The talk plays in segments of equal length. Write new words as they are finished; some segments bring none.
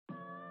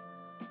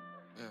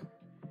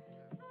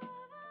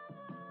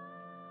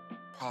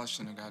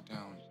polishing the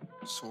goddamn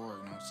sword,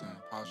 you know what I'm saying?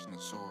 Polishing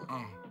the sword.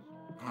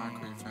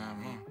 Concrete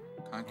family,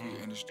 concrete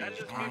industries,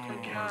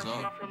 concrete goes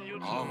up,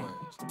 always.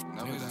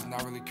 Never Niggas is that.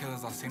 not really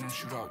killers, I seen them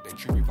shoot up, they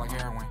treat me like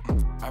heroin.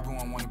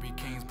 Everyone wanna be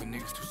kings, but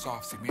niggas too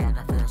soft, see me, I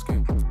got fair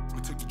skin. We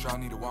took the draw,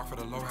 need to walk for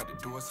the low, had to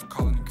do us some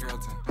calling in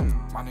Carrollton.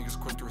 My niggas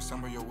quick to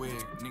resemble your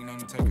wig, nickname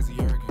to take cause he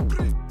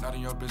arrogant. Not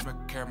in your bitch, make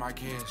her carry my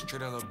kids, treat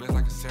that little bitch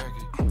like a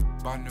surrogate.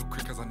 Bought a new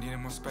crick cause I needed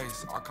more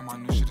space, all come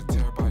out new shit a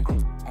terabyte.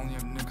 Only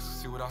if niggas can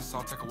see what I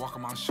saw, take a walk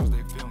on my shoes,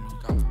 they feel me.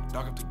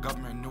 Dog up the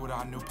government, knew what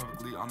I knew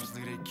publicly,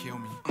 honestly they kill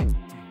me.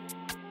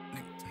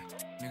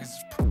 Niggas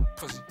is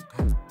pussy,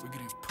 we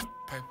getting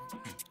paper.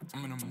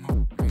 I'm in a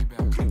mood, maybe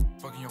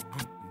fucking your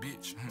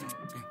bitch.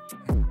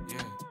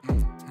 Yeah,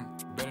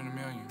 better than a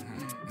million.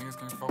 Niggas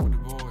can't fuck with the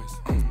boys.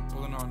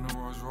 Pulling out new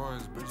Rolls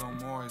Royce, bitch on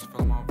Moyes,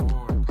 filling my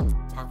void.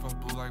 Pocket full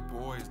blue like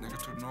boys,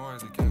 niggas too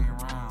noise, they can't hang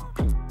around.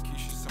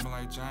 Keisha simple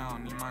like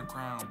John, need my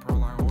crown, pearl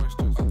like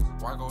oysters.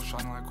 White gold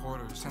shining like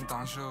quarters, sent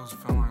on shoes,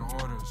 feeling like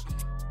hoarders.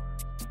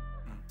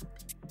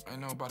 Ain't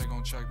nobody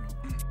gon' check me.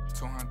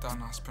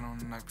 200,000 I spent on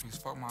the neck piece.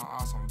 Fuck my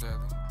eyes, I'm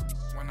deadly.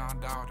 When I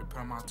die, they put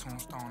on my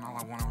tombstone. All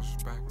I want is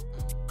respect.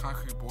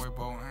 Concrete boy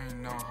boat,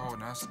 ain't no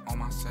hold. That's on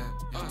my set.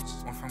 Yeah.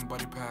 Went from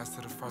buddy pass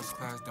to the first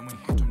class, then we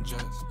hit them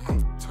jets. Yeah.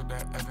 Took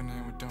that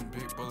evidence with them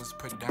big bullets,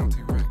 put down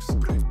T-Rex.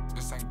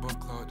 This ain't book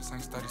club, this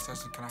ain't study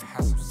session. Can I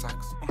have some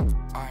sex?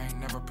 I ain't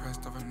never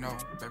pressed over no,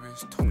 baby.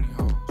 It's too many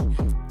hoes.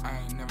 I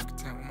ain't never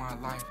content with my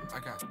life. I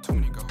got too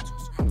many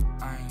goals.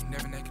 I ain't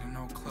never naked in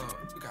no club.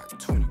 We got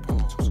too many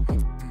poles.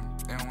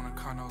 They don't wanna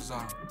cut those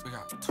out. We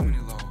got too many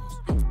lows.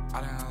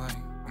 Out in LA,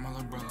 I'm my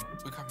little brother.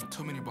 We copy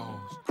too many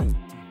bowls.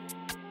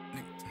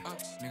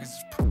 Niggas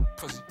is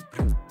pussy.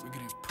 We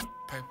getting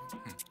paper.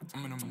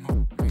 I'm in a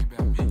mood, maybe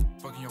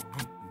fucking your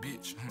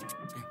bitch.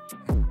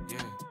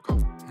 Yeah,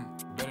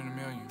 better than a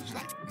million.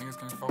 Niggas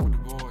can't fuck with the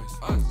boys.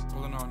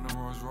 Pulling out new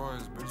Rolls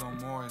Royce, bitch on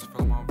Moyes,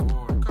 filling my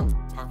void.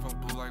 Pocket full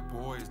blue like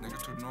boys,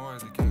 niggas too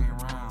noise, they can't hang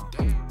around.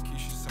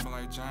 Keisha simple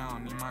like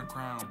John, need my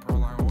crown, pearl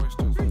like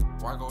oysters.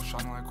 White gold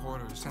shining like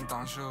quarters, sent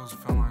on shoes,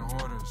 feeling like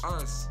hoarders.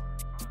 Us.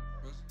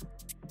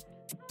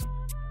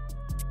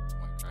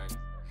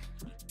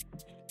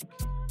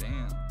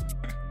 Damn.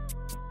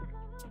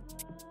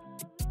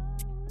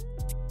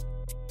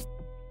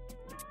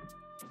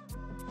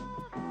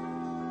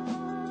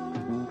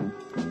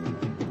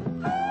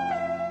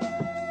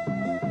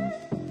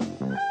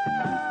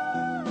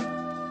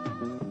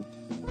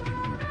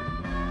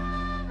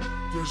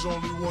 There's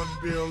only one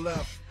beer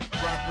left.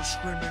 Rappers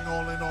screaming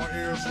all in our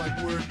ears like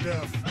we're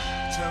deaf.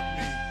 Tempt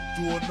me,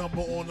 do a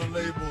number on the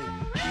label.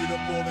 Beat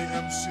up all the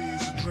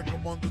MCs and drink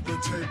them under the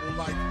table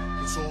like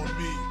it's on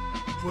me.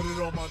 Put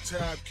it on my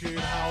tab, kid,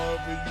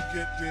 however you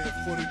get there.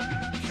 Foot it,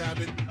 cab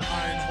it,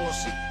 iron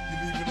horse it. You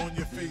leave it on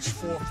your face,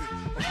 forfeit.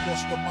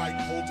 Across the mic,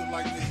 hold it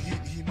like the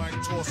heat, he might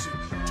toss it.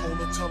 Told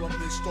her, tell him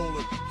they stole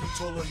it. He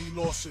told her he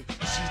lost it.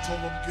 She told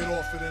him get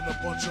off it and a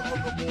bunch of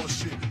other more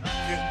shit.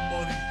 Getting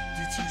money,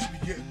 DTs be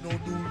getting no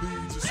new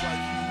leads. It's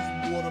like he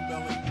eating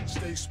watermelon,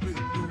 stay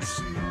spitting new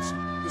seeds.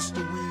 It's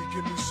the weed,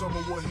 give me some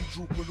of what he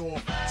drooping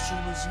off.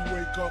 Soon as he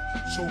wake up,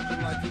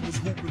 choking like it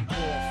was whooping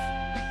cough.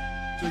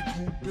 They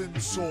grouping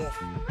soft.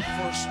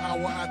 First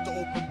hour at the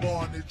open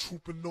bar and they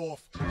trooping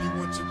off. He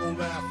went to go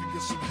laugh and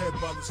get some head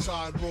by the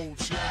side road.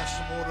 She asked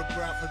him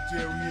autograph her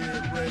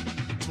derriere red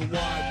to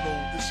wide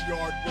load. This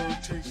yard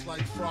bird tastes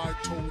like fried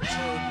toad,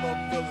 turd,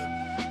 love villain.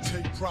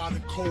 Take pride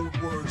in code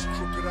words,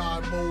 crooked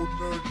eye mode,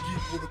 nerd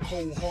geek with a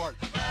cold heart.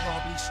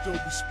 Probably still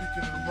be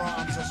speaking in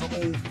rhymes as an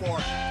old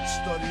fart.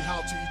 Study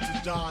how to eat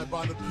to die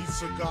by the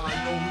pizza guy.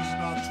 Know he's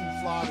not too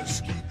fly to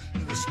skeet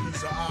in the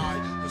squeeze a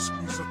eye, the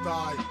squeeze a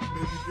thigh.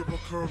 Maybe give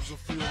her curves a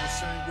feel the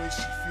same way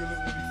she feel it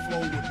when he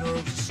flow with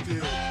nerves of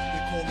steel.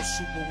 They call her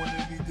super when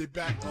they need their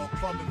back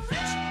plumbing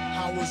fix.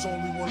 How is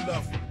only one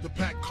left? The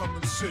pack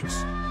coming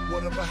 6.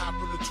 Whatever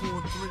happened to 2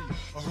 and 3?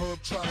 A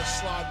herb tried to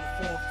slide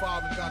with 4 and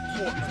 5 and got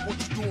caught. Like what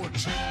you doing,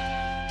 G?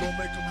 Don't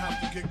make them have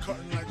to get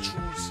cutting like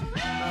truancy.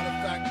 Matter of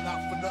fact, not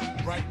for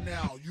nothing right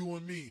now. You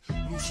and me,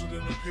 looser than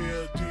a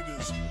pair of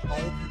Adidas. I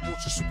hope you bought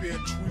your spare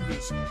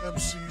tweeters.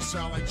 MCs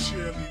sound like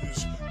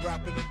cheerleaders,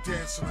 rapping and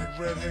dancing like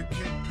redhead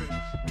kingpin.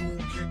 Doom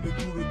King to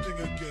do the thing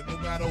again, no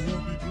matter who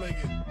be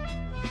blingin'.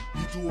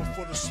 He do it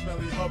for the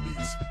smelly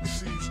hubbies.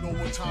 Seeds know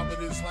what time it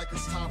is, like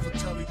it's time for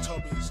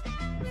Teletubbies.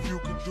 Few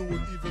can do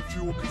it, even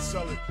fewer can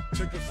sell it.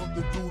 Take it from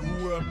the dude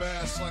who wear a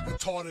mask like a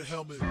tarted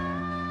helmet.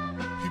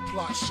 He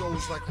plots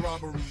shows like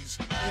robberies.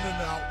 In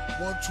and out,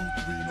 1, 2,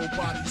 3,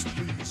 nobody's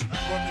please.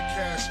 Run the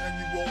cash and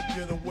you won't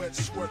get a wet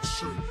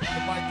sweatshirt. The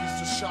mic is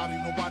the shotty,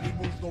 nobody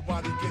moves,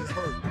 nobody get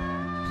hurt.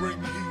 Bring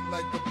heat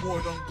like the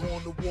boy done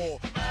gone to war.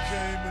 He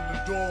came in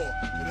the door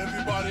and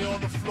everybody on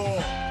the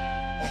floor.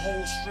 A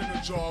whole string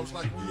of jobs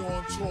like we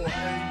on tour.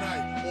 Every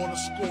night on a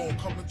score,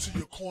 coming to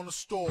your corner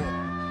store.